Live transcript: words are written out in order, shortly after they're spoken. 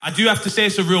I do have to say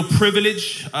it's a real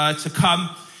privilege to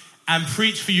come and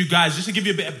preach for you guys. Just to give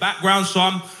you a bit of background, so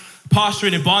I'm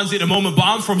pastoring in Barnsley at the moment, but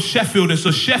I'm from Sheffield, and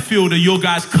so Sheffield are your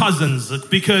guys' cousins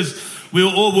because we're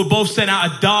both sent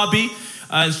out of Derby.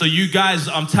 And so you guys,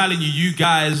 I'm telling you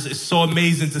guys, it's so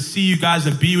amazing to see you guys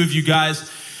and be with you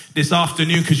guys this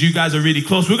afternoon because you guys are really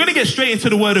close. We're going to get straight into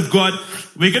the Word of God.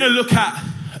 We're going to look at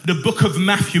the book of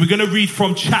Matthew. We're going to read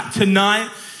from chapter 9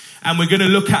 and we're going to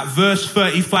look at verse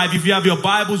 35. If you have your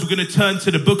Bibles, we're going to turn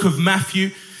to the book of Matthew,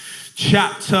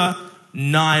 chapter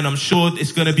 9. I'm sure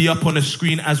it's going to be up on the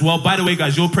screen as well. By the way,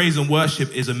 guys, your praise and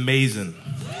worship is amazing.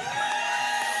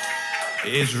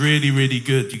 It is really, really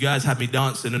good. You guys had me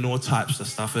dancing and all types of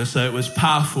stuff, and so it was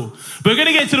powerful. But we're going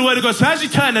to get into the Word of God. So as you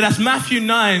turn there, that's Matthew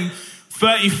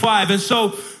 9:35. And so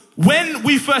when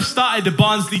we first started the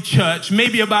Barnsley church,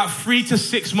 maybe about 3 to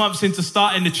 6 months into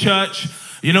starting the church,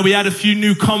 you know, we had a few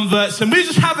new converts and we were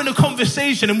just having a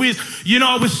conversation and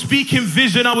I was speaking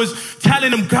vision. I was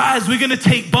telling them, guys, we're going to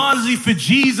take Barnsley for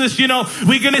Jesus. You know,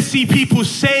 we're going to see people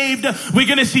saved. We're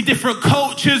going to see different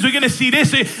cultures. We're going to see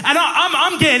this. And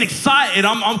I'm getting excited.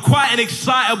 I'm quite an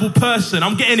excitable person.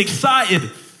 I'm getting excited.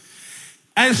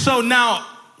 And so now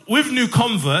with new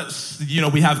converts, you know,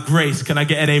 we have grace. Can I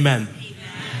get an amen?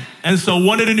 Amen. And so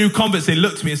one of the new converts, they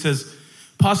looked at me and says,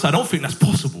 Pastor, I don't think that's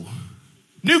possible.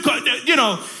 New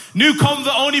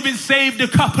convert, only been saved a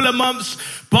couple of months.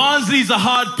 Barnsley's a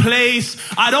hard place.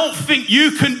 I don't think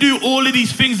you can do all of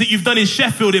these things that you've done in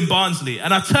Sheffield in Barnsley.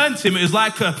 And I turned to him, it was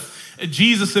like a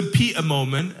Jesus and Peter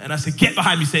moment. And I said, get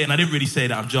behind me, Satan. I didn't really say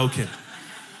that, I'm joking.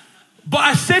 But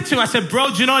I said to him,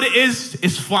 bro, do you know what it is?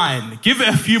 It's fine. Give it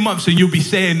a few months and you'll be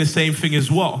saying the same thing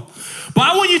as well. But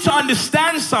I want you to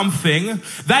understand something,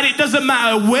 that it doesn't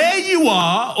matter where you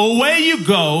are or where you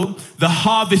go, the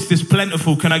harvest is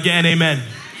plentiful. Can I get an amen?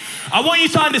 I want you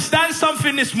to understand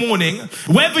something this morning.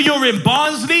 Whether you're in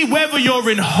Barnsley, whether you're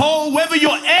in Hull, whether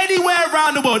you're anywhere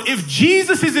around the world, if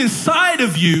Jesus is inside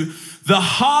of you, the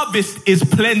harvest is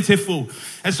plentiful.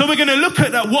 And so we're going to look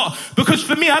at that. Because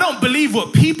for me, I don't believe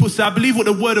what people say. I believe what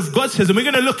the Word of God says. And we're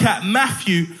going to look at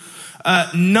Matthew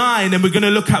 9, and we're going to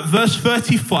look at verse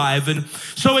 35. And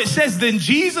so it says, then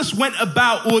Jesus went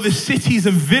about all the cities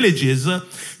and villages,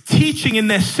 teaching in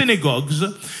their synagogues,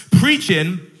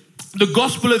 preaching the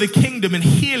gospel of the kingdom and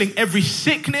healing every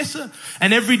sickness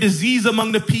and every disease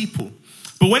among the people.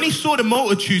 But when he saw the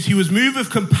multitudes, he was moved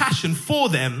with compassion for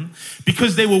them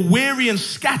because they were weary and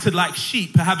scattered like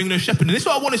sheep, having no shepherd. And this is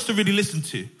what I want us to really listen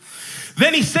to.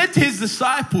 Then he said to his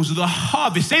disciples, the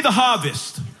harvest, say the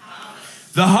harvest.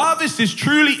 The harvest is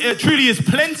truly is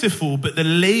plentiful, but the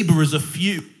laborers are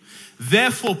few.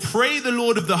 Therefore, pray the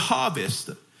Lord of the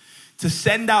harvest to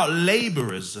send out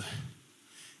laborers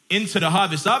into the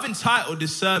harvest. I've entitled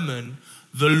this sermon,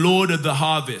 The Lord of the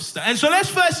Harvest. And so let's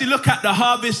firstly look at the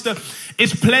harvest.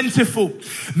 It's plentiful.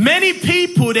 Many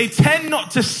people, they tend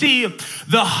not to see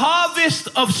the harvest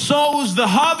of souls, the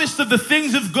harvest of the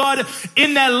things of God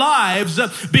in their lives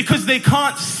because they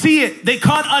can't see it. They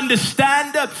can't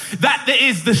understand that there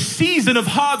is the season of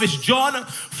harvest. John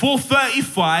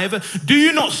 4:35. Do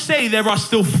you not say there are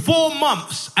still 4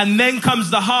 months and then comes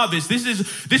the harvest? This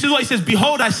is what he says.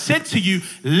 Behold, I said to you,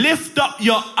 lift up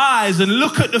your eyes and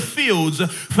look at the fields,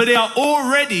 for they are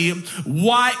already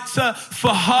white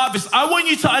for harvest. I want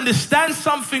you to understand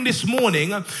something this morning.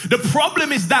 The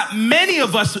problem is that many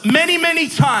of us, many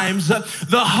times,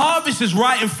 the harvest is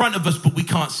right in front of us, but we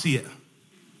can't see it.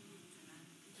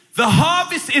 The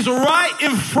harvest is right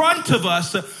in front of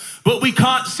us, but we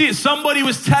can't see it. Somebody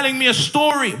was telling me a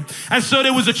story. And so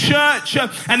there was a church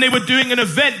and they were doing an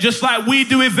event just like we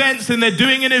do events, and they're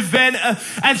doing an event.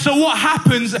 And so what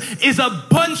happens is a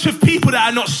bunch of people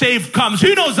that are not saved comes.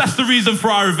 Who knows that's the reason for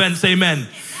our events? Amen.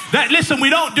 That, listen, we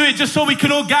don't do it just so we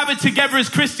can all gather together as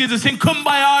Christians and sing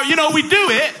Kumbaya. You know, we do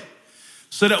it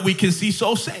so that we can see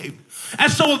souls saved.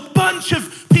 And so a bunch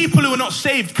of people who are not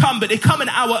saved come, but they come an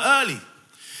hour early.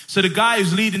 So the guy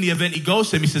who's leading the event, he goes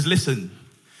to him, he says, listen,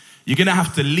 you're going to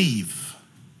have to leave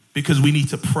because we need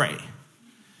to pray.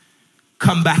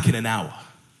 Come back in an hour.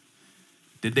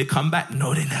 Did they come back?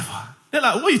 No, they never. They're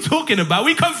like, what are you talking about?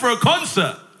 We come for a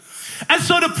concert. And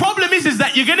so the problem is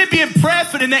that you're going to be in prayer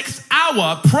for the next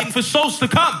hour, praying for souls to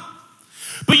come.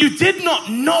 But you did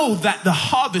not know that the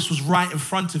harvest was right in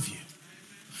front of you.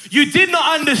 You did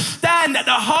not understand that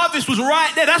the harvest was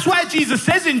right there. That's why Jesus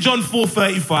says in John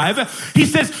 4:35, he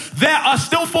says, there are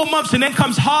still 4 months and then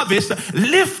comes harvest.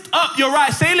 Lift up your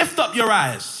eyes. Say, lift up your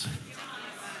eyes.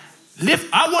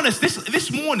 I want us,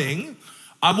 this morning,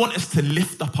 I want us to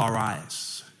lift up our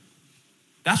eyes.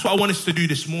 That's what I want us to do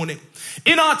this morning.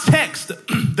 In our text,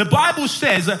 the Bible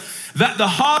says that the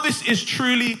harvest is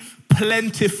truly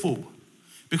plentiful.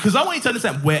 Because I want you to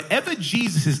understand, wherever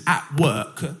Jesus is at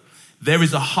work, there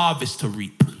is a harvest to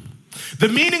reap. The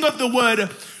meaning of the word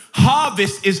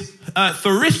harvest is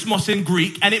thorismos in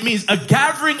Greek, and it means a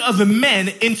gathering of men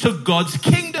into God's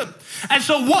kingdom. And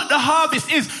so what the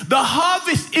harvest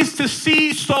is to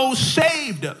see souls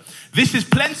saved. This is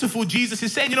plentiful, Jesus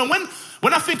is saying.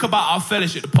 When I think about our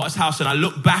fellowship, the Potter's House, and I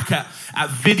look back at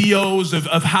videos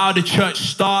of how the church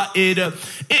started,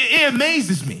 it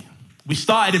amazes me. We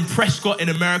started in Prescott in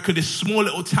America, this small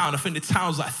little town. I think the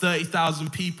town's like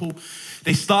 30,000 people.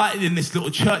 They started in this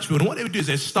little church building. What they would do is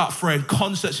they'd start throwing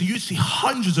concerts. And you'd see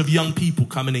hundreds of young people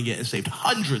coming and getting saved.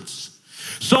 Hundreds.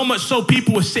 So much so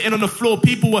people were sitting on the floor.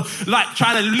 People were like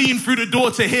trying to lean through the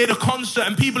door to hear the concert.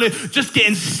 And people are just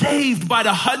getting saved by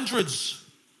the hundreds.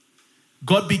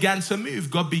 God began to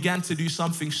move. God began to do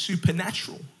something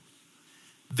supernatural.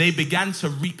 They began to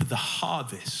reap the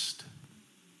harvest.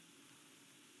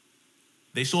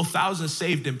 They saw thousands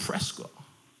saved in Prescott.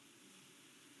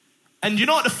 And you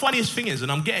know what the funniest thing is, and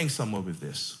I'm getting somewhere with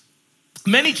this.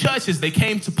 Many churches, they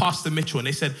came to Pastor Mitchell and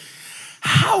they said,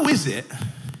 how is it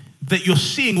that you're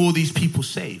seeing all these people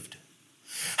saved?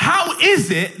 How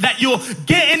is it that you're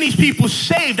getting these people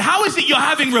saved? How is it you're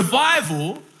having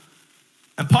revival?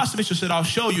 And Pastor Mitchell said, I'll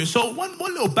show you. So one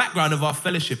little background of our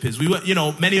fellowship is,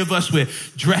 many of us, we're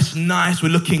dressed nice, we're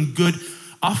looking good.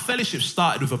 Our fellowship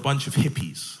started with a bunch of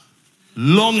hippies.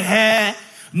 Long hair,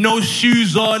 no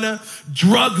shoes on,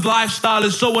 drug lifestyle,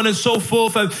 and so on and so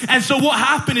forth. And so what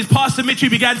happened is Pastor Mitchell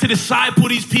began to disciple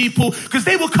these people because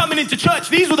they were coming into church.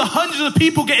 These were the hundreds of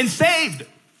people getting saved.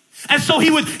 And so he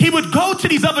would go to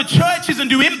these other churches and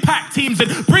do impact teams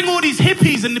and bring all these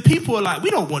hippies. And the people are like,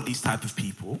 we don't want these type of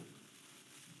people.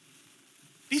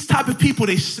 These type of people,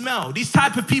 they smell. These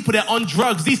type of people, they're on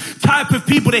drugs. These type of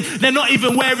people, they're not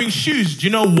even wearing shoes. Do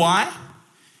you know why?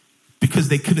 Because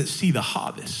they couldn't see the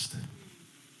harvest.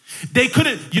 They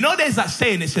couldn't, there's that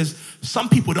saying that says, some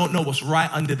people don't know what's right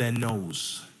under their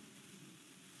nose.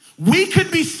 We could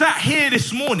be sat here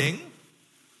this morning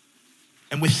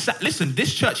and listen,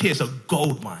 this church here is a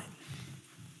gold mine.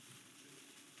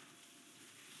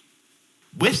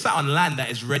 We're sat on land that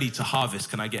is ready to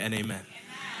harvest. Can I get an amen?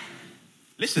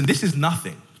 Listen, this is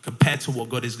nothing compared to what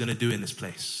God is going to do in this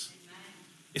place.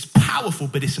 It's powerful,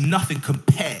 but it's nothing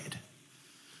compared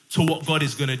to what God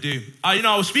is going to do.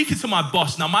 I was speaking to my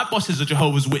boss. Now, my boss is a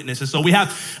Jehovah's Witness, and so we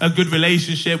have a good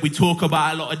relationship. We talk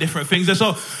about a lot of different things. And so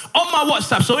on my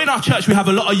WhatsApp, so in our church, we have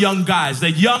a lot of young guys. They're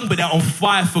young, but they're on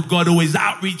fire for God, always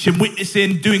outreaching,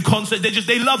 witnessing, doing concerts.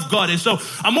 They love God. And so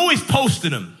I'm always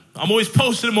posting them. I'm always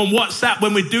posting them on WhatsApp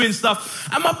when we're doing stuff.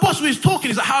 And my boss was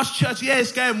talking. He's like, how's church? Yeah,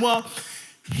 it's going well.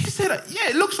 He said, yeah,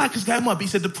 it looks like it's going well. But he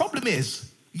said, the problem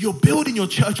is you're building your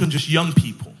church on just young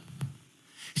people.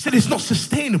 He said, it's not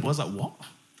sustainable. I was like, what?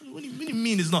 What do you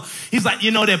mean it's not? He's like,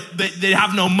 they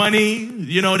have no money.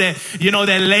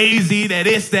 They're lazy. They're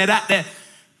this, they're that.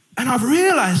 And I've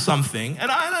realized something,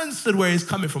 and I understood where he's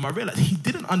coming from. I realized he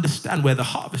didn't understand where the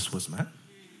harvest was, man.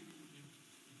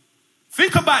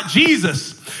 Think about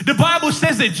Jesus. The Bible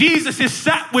says that Jesus is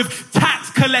sat with tax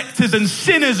collectors and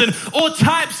sinners and all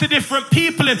types of different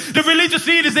people. And the religious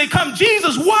leaders, they come,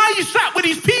 Jesus, why are you sat with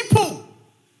these people?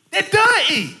 They're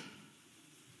dirty.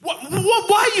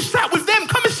 Why are you sat with them?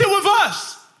 Come and sit with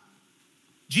us.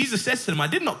 Jesus says to them, I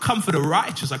did not come for the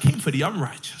righteous. I came for the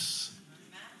unrighteous.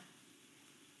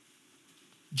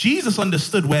 Jesus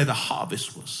understood where the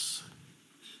harvest was.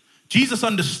 Jesus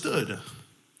understood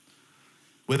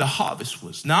where the harvest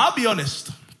was. Now, I'll be honest.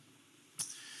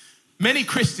 Many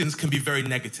Christians can be very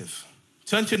negative.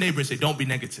 Turn to your neighbor and say, don't be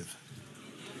negative.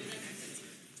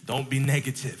 Don't be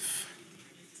negative.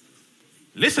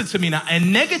 Listen to me now. A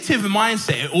negative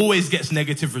mindset, it always gets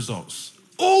negative results.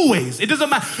 Always. It doesn't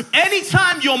matter.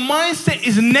 Anytime your mindset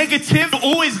is negative, you're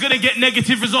always going to get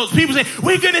negative results. People say,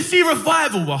 we're going to see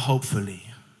revival. Well, hopefully.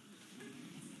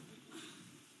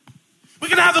 We're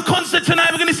going to have a concert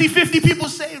tonight. We're going to see 50 people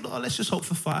saved. Oh, let's just hope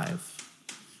for 5.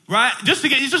 Right? It's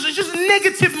just a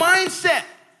negative mindset.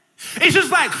 It's just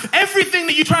like everything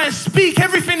that you try and speak,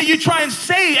 everything that you try and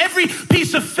say, every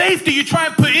piece of faith that you try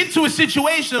and put into a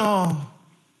situation. Oh.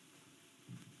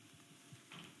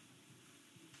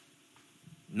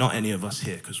 Not any of us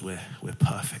here, because we're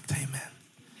perfect. Amen.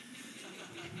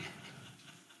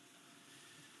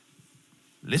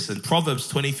 Listen,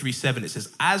 Proverbs 23:7, it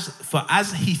says,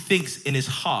 as he thinks in his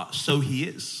heart, so he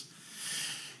is.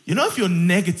 If you're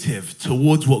negative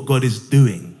towards what God is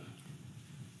doing,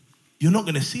 you're not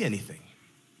going to see anything.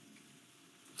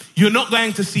 You're not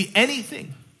going to see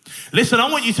anything. Listen,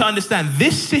 I want you to understand,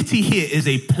 this city here is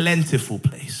a plentiful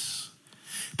place.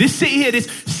 This city here, this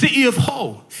city of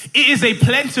Hull, it is a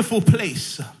plentiful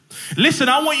place. Listen,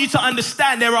 I want you to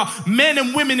understand there are men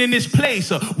and women in this place.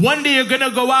 One day you're going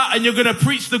to go out and you're going to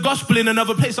preach the gospel in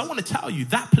another place. I want to tell you,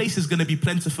 that place is going to be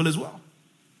plentiful as well.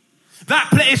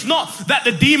 That place, it's not that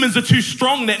the demons are too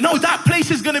strong there. No, that place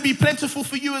is going to be plentiful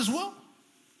for you as well.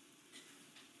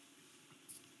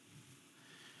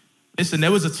 Listen,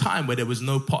 there was a time where there was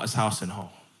no Potter's House in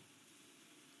Hull.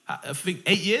 I think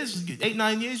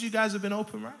 9 years you guys have been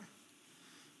open, right?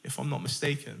 If I'm not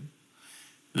mistaken.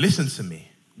 Listen to me.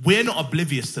 We're not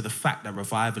oblivious to the fact that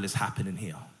revival is happening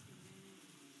here.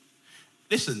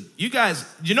 Listen, you guys,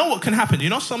 you know what can happen? You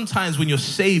know sometimes when you're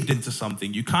saved into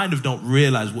something, you kind of don't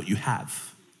realize what you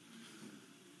have.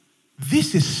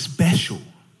 This is special.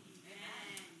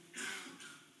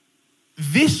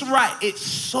 This right, it's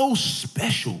so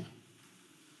special.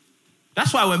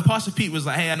 That's why when Pastor Pete was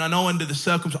like, hey, and I know under the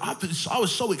circumstances, I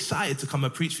was so excited to come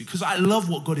and preach for you because I love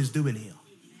what God is doing here.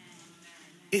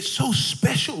 It's so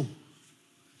special.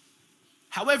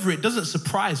 However, it doesn't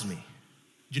surprise me.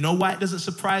 Do you know why it doesn't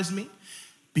surprise me?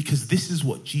 Because this is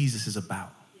what Jesus is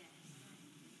about.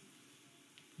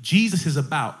 Jesus is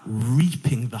about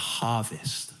reaping the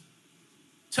harvest.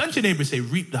 Turn to your neighbor and say,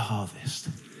 reap the harvest.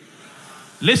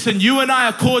 Listen, you and I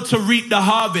are called to reap the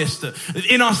harvest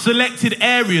in our selected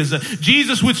areas.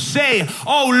 Jesus would say,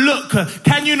 oh, look,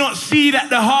 can you not see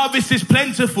that the harvest is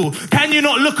plentiful? Can you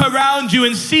not look around you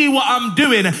and see what I'm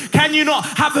doing? Can you not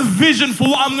have a vision for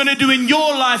what I'm going to do in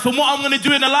your life and what I'm going to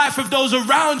do in the life of those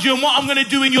around you and what I'm going to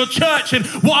do in your church and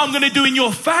what I'm going to do in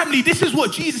your family? This is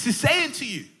what Jesus is saying to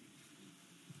you.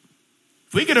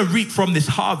 If we're going to reap from this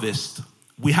harvest,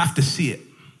 we have to see it.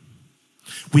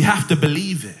 We have to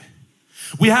believe it.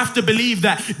 We have to believe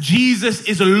that Jesus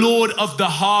is a Lord of the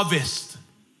harvest.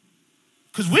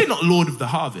 Because we're not Lord of the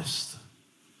harvest.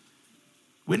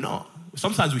 We're not.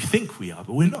 Sometimes we think we are,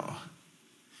 but we're not.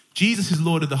 Jesus is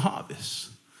Lord of the harvest.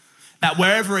 That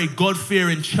wherever a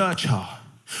God-fearing church are,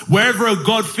 wherever a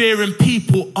God-fearing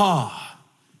people are,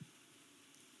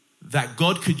 that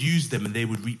God could use them and they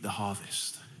would reap the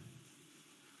harvest.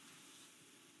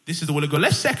 This is the will of God.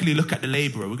 Let's secondly look at the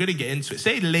laborer. We're going to get into it.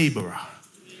 Say laborer.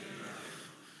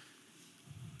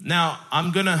 Now,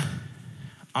 I'm gonna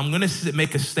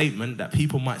make a statement that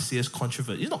people might see as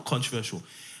controversial. It's not controversial.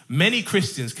 Many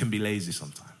Christians can be lazy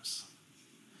sometimes.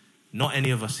 Not any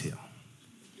of us here.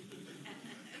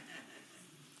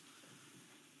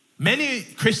 Many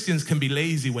Christians can be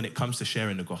lazy when it comes to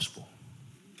sharing the gospel,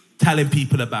 telling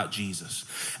people about Jesus.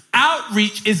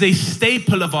 Outreach is a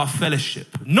staple of our fellowship.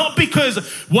 Not because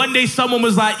one day someone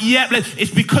was like, yeah, it's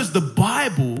because the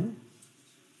Bible.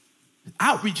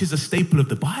 Outreach is a staple of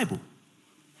the Bible.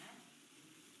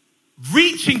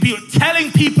 Reaching people,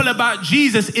 telling people about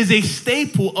Jesus is a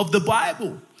staple of the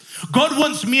Bible. God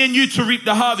wants me and you to reap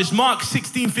the harvest. Mark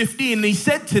 16:15, he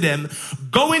said to them,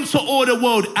 go into all the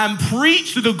world and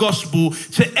preach the gospel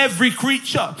to every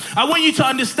creature. I want you to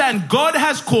understand, God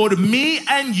has called me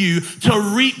and you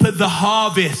to reap the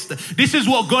harvest. This is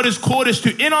what God has called us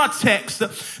to. In our text,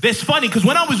 that's funny because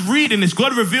when I was reading this,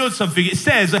 God revealed something. It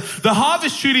says, the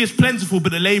harvest truly is plentiful,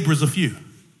 but the laborers are few.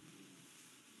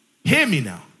 Hear me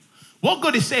now. What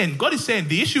God is saying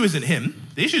the issue isn't him.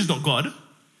 The issue is not God.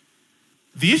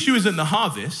 The issue isn't the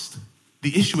harvest.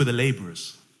 The issue are the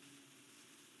laborers.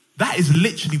 That is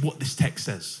literally what this text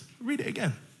says. Read it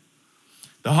again.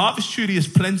 The harvest truly is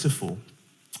plentiful,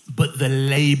 but the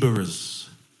laborers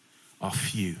are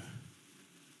few.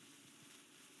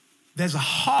 There's a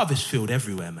harvest field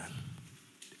everywhere, man.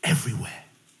 Everywhere.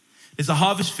 There's a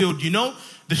harvest field. You know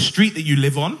the street that you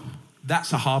live on?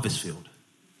 That's a harvest field.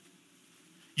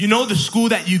 You know the school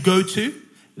that you go to?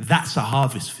 That's a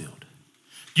harvest field.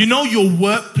 You know your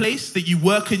workplace that you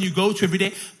work and you go to every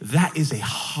day? That is a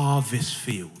harvest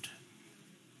field.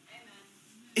 Amen.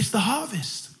 It's the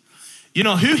harvest. You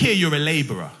know, who here you're a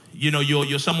laborer? You know,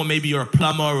 you're someone, maybe you're a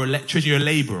plumber or electrician, you're a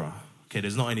laborer. Okay,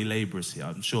 there's not any laborers here.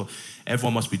 I'm sure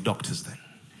everyone must be doctors then.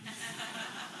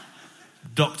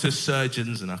 Doctors,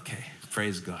 surgeons, and okay,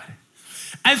 praise God.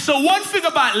 And so one thing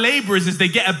about laborers is they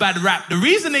get a bad rap. The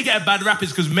reason they get a bad rap is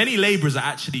because many laborers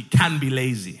can be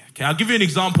lazy. Okay, I'll give you an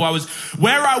example.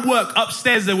 Where I work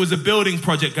upstairs, there was a building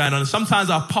project going on. And sometimes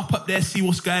I'll pop up there, see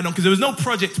what's going on, because there was no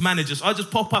project manager. So I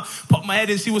just pop my head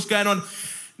in, see what's going on.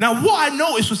 Now, what I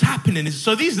noticed was happening is,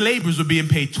 so these laborers were being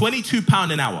paid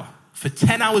 £22 an hour for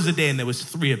 10 hours a day, and there was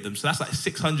 3 of them. So that's like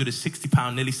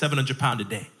 £660, nearly £700 a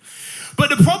day. But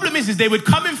the problem is they would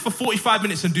come in for 45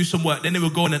 minutes and do some work. Then they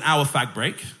would go on an hour fag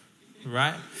break,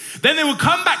 right? Then they would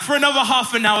come back for another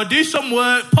half an hour, do some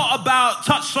work, pot about,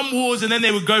 touch some walls, and then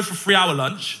they would go for 3-hour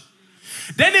lunch.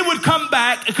 Then they would come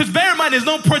back, because bear in mind, there's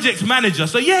no project manager.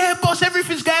 So yeah, boss,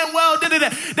 everything's going well. Da, da, da.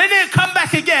 Then they'd come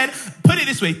back again. Put it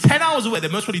this way, 10 hours away, they're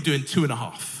most probably doing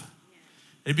 2.5.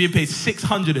 They're being paid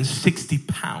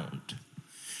 £660.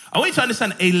 I want you to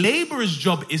understand, a laborer's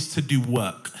job is to do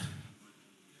work.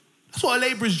 That's what a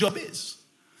laborer's job is.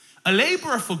 A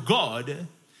laborer for God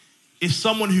is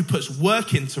someone who puts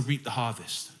work in to reap the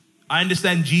harvest. I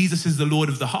understand Jesus is the Lord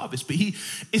of the harvest, but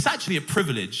it's actually a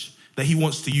privilege that he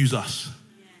wants to use us.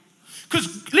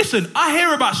 Because, listen, I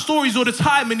hear about stories all the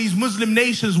time in these Muslim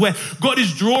nations where God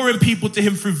is drawing people to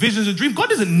him through visions and dreams. God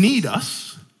doesn't need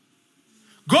us.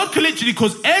 God can literally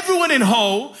cause everyone in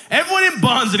Hull, everyone in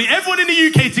Barnsley, everyone in the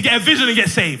UK to get a vision and get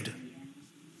saved.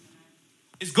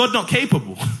 Is God not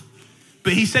capable?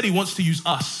 But he said he wants to use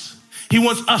us. He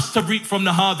wants us to reap from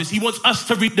the harvest. He wants us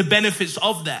to reap the benefits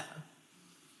of that.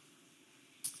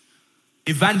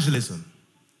 Evangelism,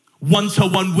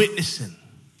 one-to-one witnessing,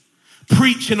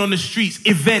 preaching on the streets,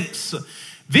 events.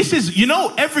 This is,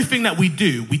 everything that we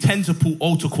do, we tend to pull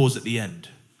altar calls at the end.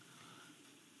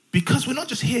 Because we're not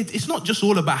just here, it's not just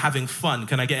all about having fun.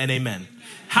 Can I get an amen?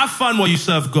 Have fun while you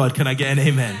serve God. Can I get an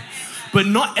amen? But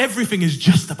not everything is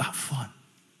just about fun.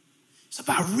 It's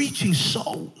about reaching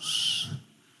souls.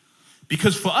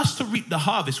 Because for us to reap the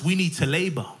harvest, we need to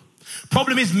labor.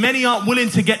 Problem is, many aren't willing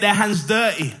to get their hands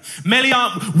dirty. Many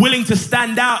aren't willing to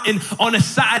stand out on a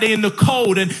Saturday in the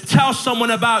cold and tell someone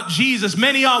about Jesus.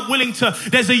 Many aren't willing to.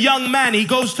 There's a young man, he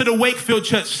goes to the Wakefield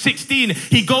Church, 16.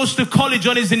 He goes to college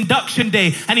on his induction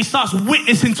day and he starts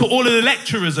witnessing to all of the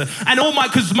lecturers. And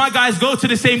because my guys go to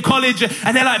the same college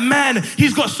and they're like, man,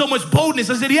 he's got so much boldness.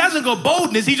 I said, he hasn't got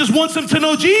boldness. He just wants them to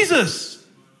know Jesus.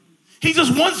 He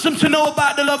just wants them to know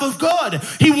about the love of God.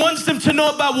 He wants them to know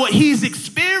about what he's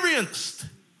experienced.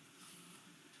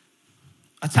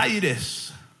 I tell you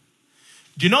this.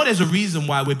 Do you know there's a reason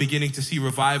why we're beginning to see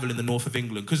revival in the north of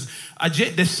England? Because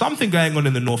there's something going on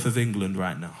in the north of England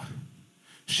right now.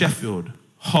 Sheffield,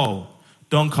 Hull,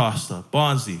 Doncaster,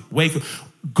 Barnsley, Wakefield.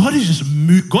 God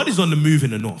is on the move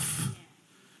in the north.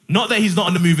 Not that he's not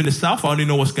on the move in the south. I only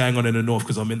know what's going on in the north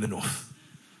because I'm in the north.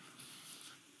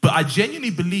 But I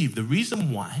genuinely believe the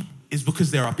reason why is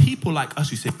because there are people like us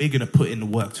who say, we're going to put in the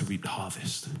work to reap the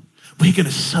harvest. We're going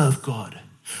to serve God.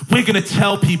 We're going to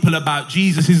tell people about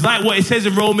Jesus. It's like what it says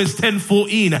in Romans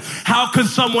 10:14. How can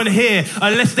someone hear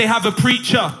unless they have a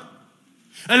preacher?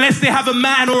 Unless they have a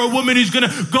man or a woman who's going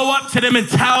to go up to them and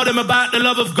tell them about the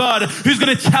love of God, who's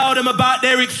going to tell them about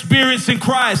their experience in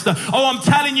Christ. Oh, I'm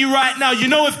telling you right now,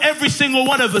 if every single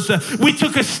one of us, we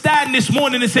took a stand this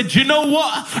morning and said, you know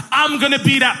what? I'm going to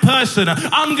be that person.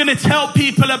 I'm going to tell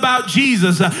people about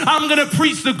Jesus. I'm going to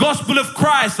preach the gospel of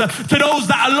Christ to those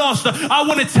that are lost. I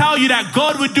want to tell you that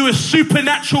God would do a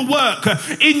supernatural work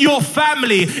in your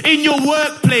family, in your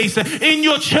workplace, in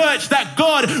your church, that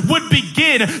God would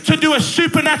begin to do a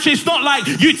supernatural. It's not like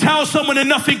you tell someone and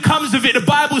nothing comes of it. The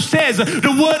Bible says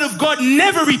the word of God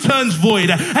never returns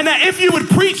void. And that if you would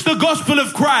preach the gospel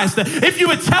of Christ, if you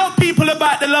would tell people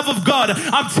about the love of God,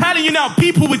 I'm telling you now,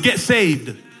 people would get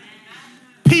saved.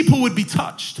 People would be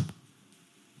touched.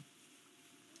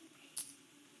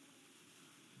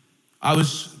 I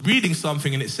was reading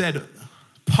something and it said,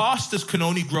 pastors can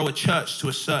only grow a church to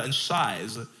a certain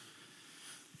size.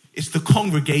 It's the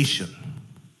congregation.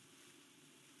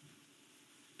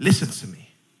 Listen to me.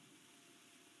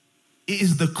 It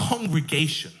is the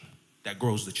congregation that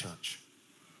grows the church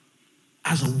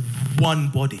as one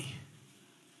body.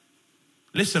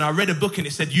 Listen, I read a book and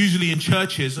it said usually in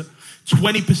churches,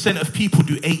 20% of people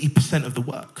do 80% of the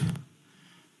work.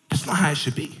 That's not how it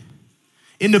should be.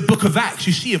 In the book of Acts,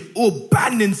 you see them all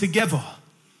banding together,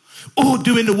 all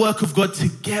doing the work of God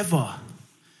together.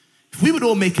 If we would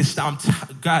all make a stand,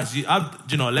 guys,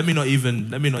 let me not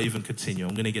even continue.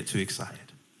 I'm going to get too excited.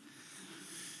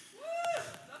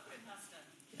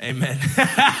 Amen. If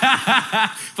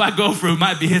I go through, it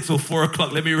might be here till 4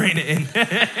 o'clock. Let me rein it in.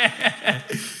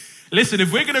 Listen,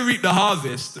 if we're going to reap the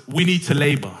harvest, we need to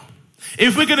labor.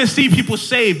 If we're going to see people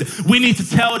saved, we need to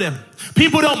tell them.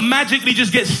 People don't magically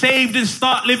just get saved and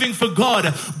start living for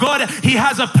God. God, he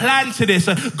has a plan to this.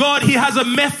 God, he has a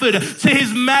method to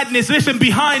his madness. Listen,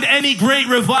 behind any great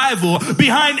revival,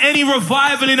 behind any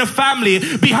revival in a family,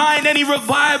 behind any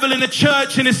revival in a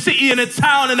church, in a city, in a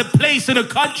town, in a place, in a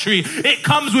country, it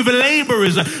comes with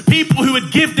laborers, people who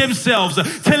would give themselves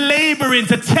to laboring,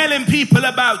 to telling people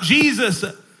about Jesus.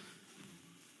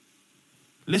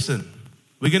 Listen,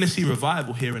 we're going to see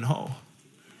revival here in Hull.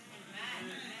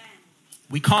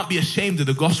 We can't be ashamed of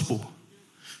the gospel.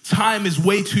 Time is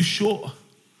way too short.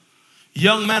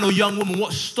 Young man or young woman,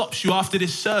 what stops you after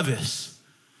this service?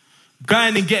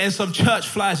 Going and getting some church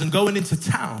flyers and going into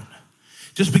town.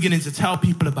 Just beginning to tell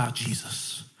people about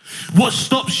Jesus. What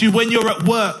stops you when you're at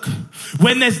work?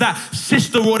 When there's that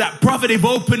sister or that brother, they've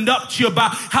opened up to you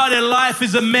about how their life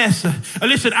is a mess. And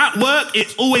listen, at work,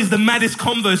 it's always the maddest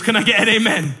convos. Can I get an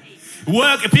amen?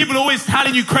 Work, people are always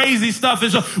telling you crazy stuff.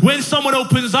 And so when someone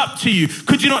opens up to you,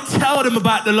 could you not tell them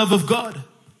about the love of God?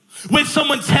 When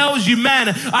someone tells you, man,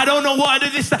 I don't know what I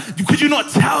did this, that, could you not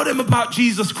tell them about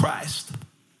Jesus Christ?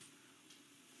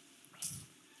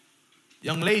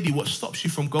 Young lady, what stops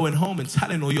you from going home and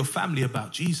telling all your family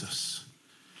about Jesus?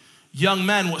 Young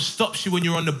man, what stops you when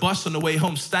you're on the bus on the way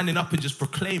home, standing up and just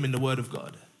proclaiming the word of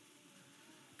God?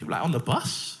 People are like, on the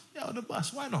bus? Yeah, on the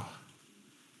bus. Why not?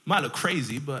 Might look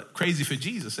crazy, but crazy for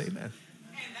Jesus. Amen.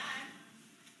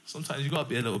 Sometimes you got to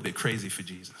be a little bit crazy for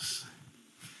Jesus.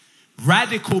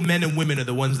 Radical men and women are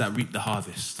the ones that reap the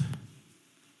harvest.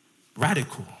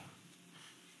 Radical.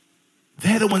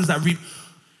 They're the ones that reap.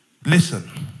 Listen.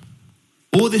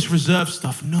 All this reserved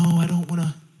stuff, no, I don't want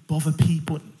to bother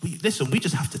people. We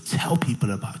just have to tell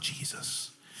people about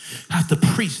Jesus. Have to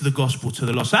preach the gospel to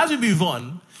the lost. So as we move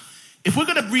on, if we're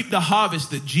going to reap the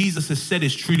harvest that Jesus has said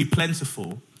is truly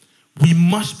plentiful, we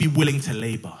must be willing to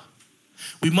labor.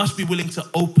 We must be willing to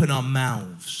open our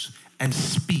mouths and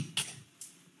speak.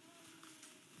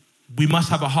 We must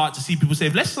have a heart to see people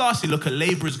saved. Let's lastly look at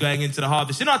laborers going into the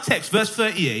harvest. In our text, verse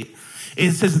 38,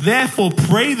 it says, therefore,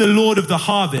 pray the Lord of the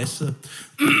harvest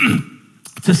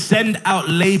to send out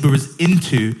laborers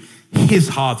into his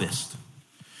harvest.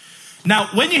 Now,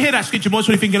 when you hear that scripture, most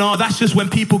people are thinking, oh, that's just when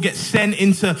people get sent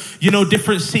into,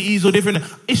 different cities or different.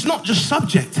 It's not just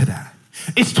subject to that.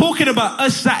 It's talking about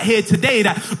us sat here today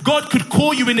that God could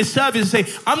call you in this service and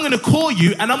say, I'm going to call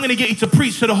you and I'm going to get you to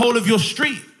preach to the whole of your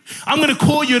street. I'm going to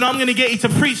call you and I'm going to get you to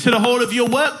preach to the whole of your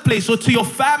workplace or to your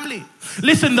family.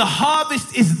 Listen, the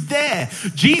harvest is there.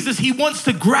 Jesus, he wants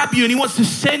to grab you and he wants to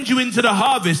send you into the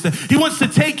harvest. He wants to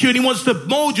take you and he wants to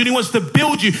mold you and he wants to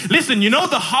build you. Listen,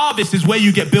 the harvest is where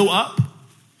you get built up.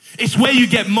 It's where you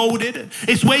get molded.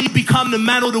 It's where you become the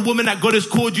man or the woman that God has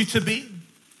called you to be.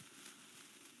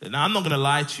 Now, I'm not going to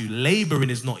lie to you. Laboring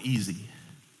is not easy.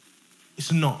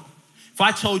 It's not. If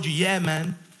I told you, yeah,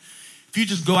 man, if you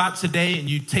just go out today and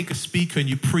you take a speaker and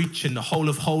you preach and the whole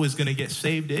of Hull is going to get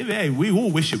saved, hey, we all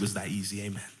wish it was that easy,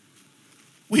 amen.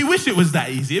 We wish it was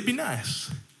that easy. It'd be nice.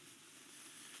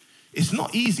 It's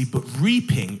not easy, but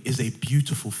reaping is a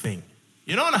beautiful thing.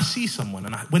 When I see someone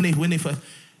and when they first,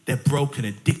 they're broken,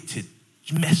 addicted,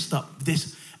 messed up,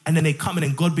 this, and then they come in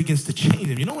and God begins to change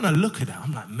them. When I look at that,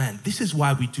 I'm like, man, this is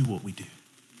why we do what we do.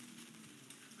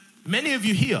 Many of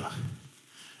you here,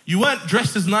 you weren't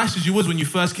dressed as nice as you was when you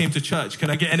first came to church.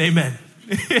 Can I get an amen?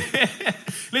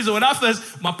 Listen, when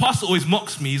my pastor always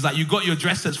mocks me. He's like, you got your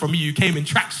dress sets from me. You came in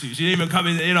tracksuits. You didn't even come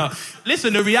in,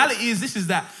 Listen, the reality is this is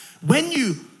the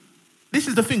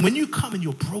thing. When you come and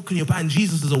you're broken, you're bad, and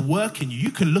Jesus is at work in you,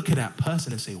 you can look at that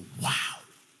person and say, wow.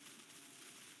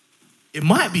 It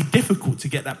might be difficult to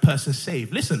get that person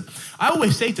saved. Listen, I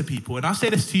always say to people, and I say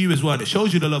this to you as well, and it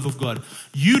shows you the love of God.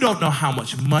 You don't know how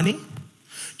much money,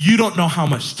 you don't know how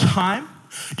much time,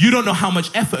 you don't know how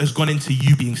much effort has gone into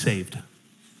you being saved.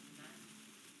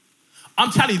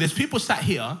 I'm telling you, there's people sat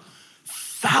here,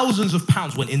 thousands of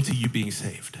pounds went into you being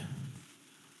saved.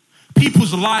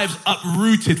 People's lives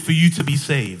uprooted for you to be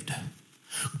saved.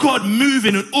 God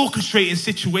moving and orchestrating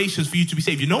situations for you to be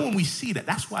saved. When we see that,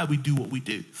 that's why we do what we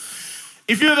do.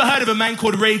 If you've ever heard of a man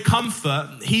called Ray Comfort,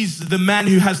 he's the man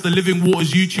who has the Living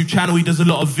Waters YouTube channel. He does a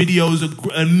lot of videos,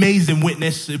 an amazing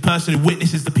witness, a person who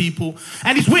witnesses the people.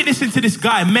 And he's witnessing to this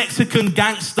guy, Mexican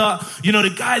gangster.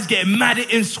 The guy's getting mad at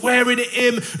him, swearing at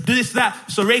him, this, that.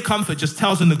 So Ray Comfort just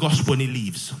tells him the gospel and he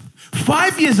leaves.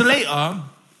 5 years later,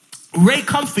 Ray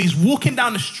Comfort is walking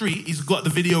down the street. He's got the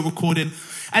video recording.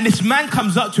 And this man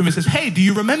comes up to him and says, hey, do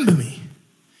you remember me?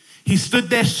 He stood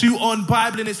there, suit on,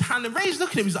 Bible in his hand, and Ray's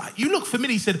looking at him. He's like, you look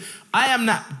familiar. He said, I am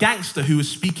that gangster who was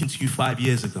speaking to you 5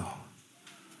 years ago.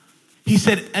 He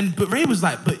said, but Ray was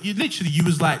like, but you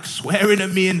was like swearing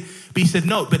at me. But he said,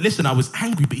 no, but listen, I was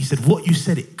angry. But he said, what you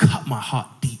said, it cut my heart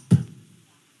deep.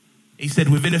 He said,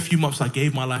 within a few months, I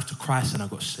gave my life to Christ and I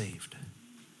got saved.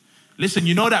 Listen,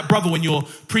 that brother when you're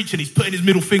preaching, he's putting his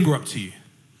middle finger up to you.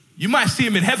 You might see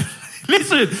him in heaven.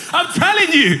 Listen, I'm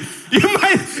telling you,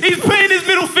 he's putting his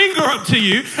middle finger up to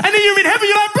you, and then you're in heaven,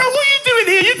 you're like, bro, what are you doing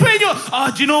here? You're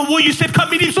putting do you know what you said cut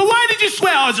me deep? So why did you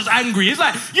swear? I was just angry. It's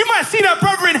like, you might see that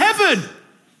brother in heaven.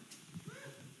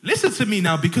 Listen to me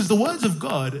now, because the words of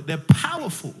God, they're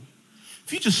powerful.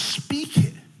 If you just speak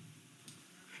it,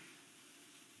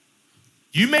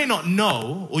 you may not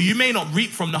know, or you may not reap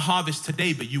from the harvest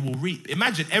today, but you will reap.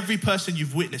 Imagine every person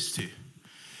you've witnessed to.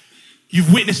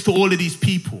 You've witnessed to all of these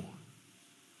people.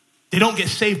 They don't get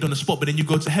saved on the spot, but then you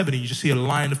go to heaven and you just see a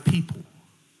line of people.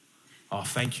 Oh,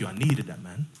 thank you. I needed that,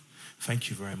 man. Thank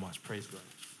you very much. Praise God.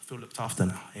 I feel looked after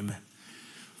now. Amen.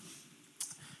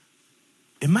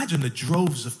 Imagine the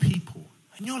droves of people.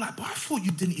 And you're like, but I thought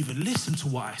you didn't even listen to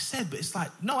what I said. But it's like,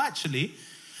 no, actually,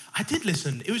 I did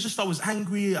listen. It was just I was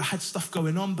angry. I had stuff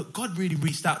going on. But God really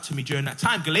reached out to me during that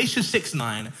time. Galatians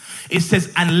 6:9, it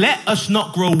says, and let us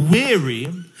not grow weary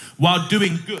while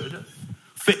doing good.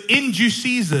 For in due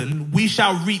season, we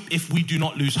shall reap if we do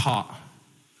not lose heart.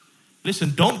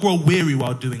 Listen, don't grow weary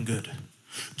while doing good.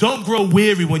 Don't grow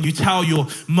weary when you tell your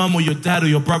mum or your dad or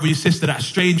your brother or your sister, that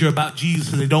stranger, about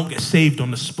Jesus and they don't get saved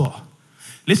on the spot.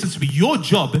 Listen to me. Your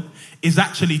job is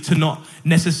actually to not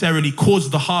necessarily cause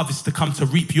the harvest to come to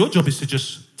reap. Your job is to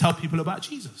just tell people about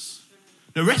Jesus.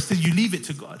 The rest is you leave it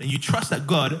to God and you trust that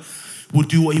God will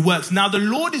do what he works. Now, the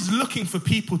Lord is looking for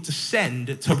people to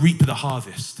send to reap the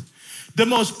harvest. The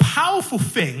most powerful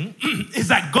thing is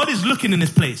that God is looking in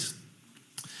this place.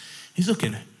 He's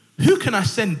looking, who can I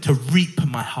send to reap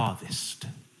my harvest?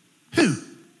 Who?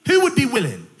 Who would be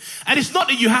willing? And it's not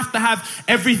that you have to have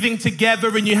everything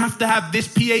together and you have to have this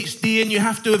PhD and you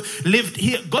have to have lived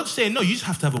here. God's saying, no, you just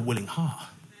have to have a willing heart.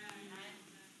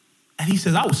 And he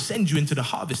says, I will send you into the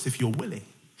harvest if you're willing.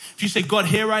 If you say, God,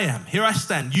 here I am. Here I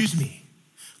stand. Use me.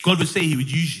 God would say he would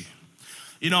use you.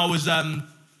 You know,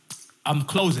 I'm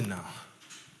closing now.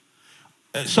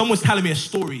 Someone was telling me a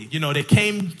story. You know, they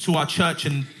came to our church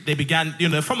and they began, you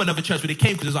know, from another church, but they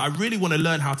came because I really want to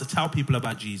learn how to tell people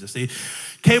about Jesus. They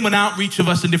came on outreach of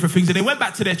us and different things, and they went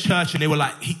back to their church and they were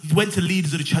like, he went to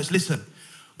leaders of the church, listen,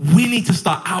 we need to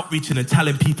start outreaching and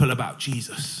telling people about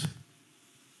Jesus.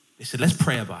 They said, let's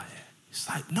pray about it. It's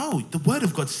like, no, the word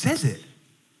of God says it.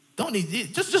 Don't need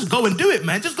it. Just go and do it,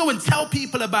 man. Just go and tell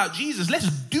people about Jesus. Let's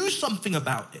do something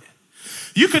about it.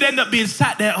 You could end up being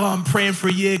sat there, oh, I'm praying for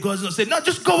a year. God's not saying, no,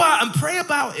 just go out and pray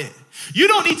about it. You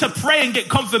don't need to pray and get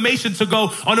confirmation to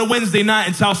go on a Wednesday night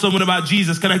and tell someone about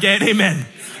Jesus. Can I get an amen?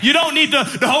 You don't need the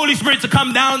Holy Spirit to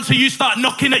come down to you, start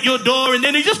knocking at your door, and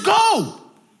then you just go.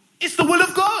 It's the will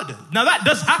of God. Now, that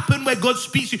does happen where God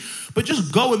speaks to you, but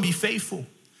just go and be faithful.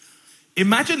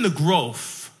 Imagine the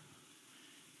growth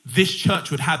this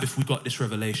church would have if we got this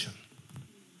revelation.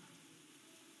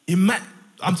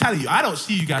 I'm telling you, I don't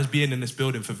see you guys being in this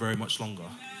building for very much longer.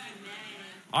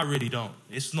 I really don't.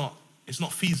 It's not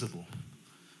feasible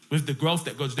with the growth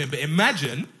that God's doing. But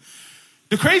imagine,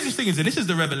 the craziest thing is, and this is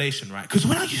the revelation, right? Because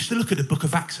when I used to look at the book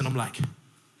of Acts and I'm like,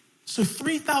 so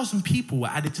 3,000 people were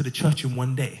added to the church in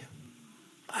one day.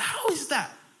 How is that?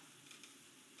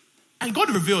 And God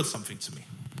revealed something to me.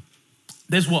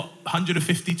 There's what,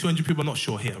 150, 200 people? I'm not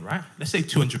sure here, right? Let's say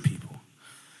 200 people.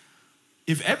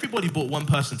 If everybody brought one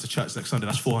person to church next Sunday,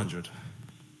 that's 400.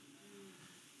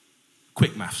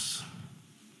 Quick maths.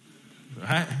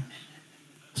 Right?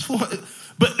 It's 400.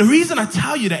 But the reason I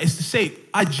tell you that is to say,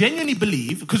 I genuinely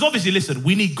believe, because obviously, listen,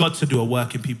 we need God to do a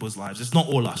work in people's lives. It's not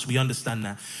all us. We understand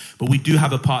that. But we do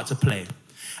have a part to play.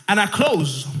 And I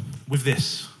close with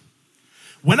this.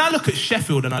 When I look at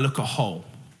Sheffield and I look at Hull,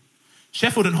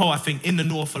 Sheffield and Hull, I think, in the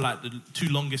north are like the two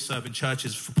longest serving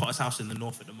churches for Potter's House in the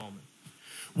north at the moment.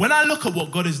 When I look at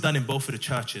what God has done in both of the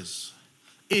churches,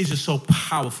 it is just so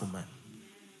powerful, man.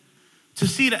 To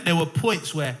see that there were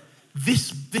points where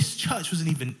this church wasn't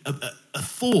even a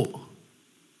thought.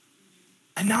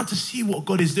 And now to see what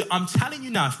God is doing, I'm telling you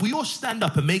now, if we all stand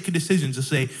up and make a decision to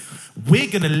say, we're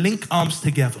going to link arms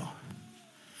together.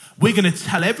 We're going to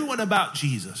tell everyone about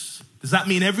Jesus. Does that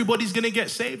mean everybody's going to get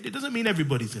saved? It doesn't mean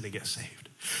everybody's going to get saved.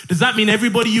 Does that mean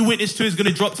everybody you witness to is going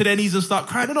to drop to their knees and start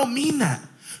crying? I don't mean that.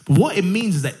 But what it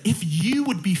means is that if you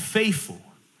would be faithful,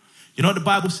 you know what the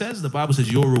Bible says? The Bible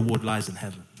says your reward lies in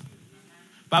heaven.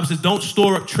 The Bible says don't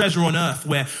store up treasure on earth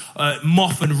where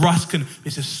moth and rust can.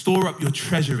 It says store up your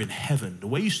treasure in heaven. The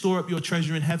way you store up your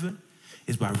treasure in heaven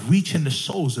is by reaching the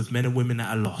souls of men and women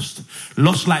that are lost.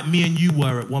 Lost like me and you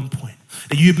were at one point.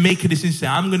 That you make a decision and say,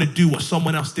 I'm going to do what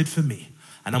someone else did for me.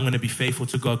 And I'm going to be faithful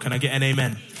to God. Can I get an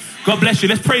amen? God bless you.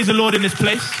 Let's praise the Lord in this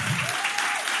place.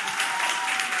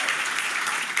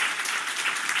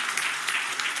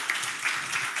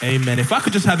 Amen. If I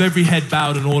could just have every head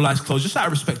bowed and all eyes closed, just out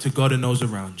of respect to God and those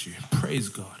around you. Praise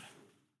God.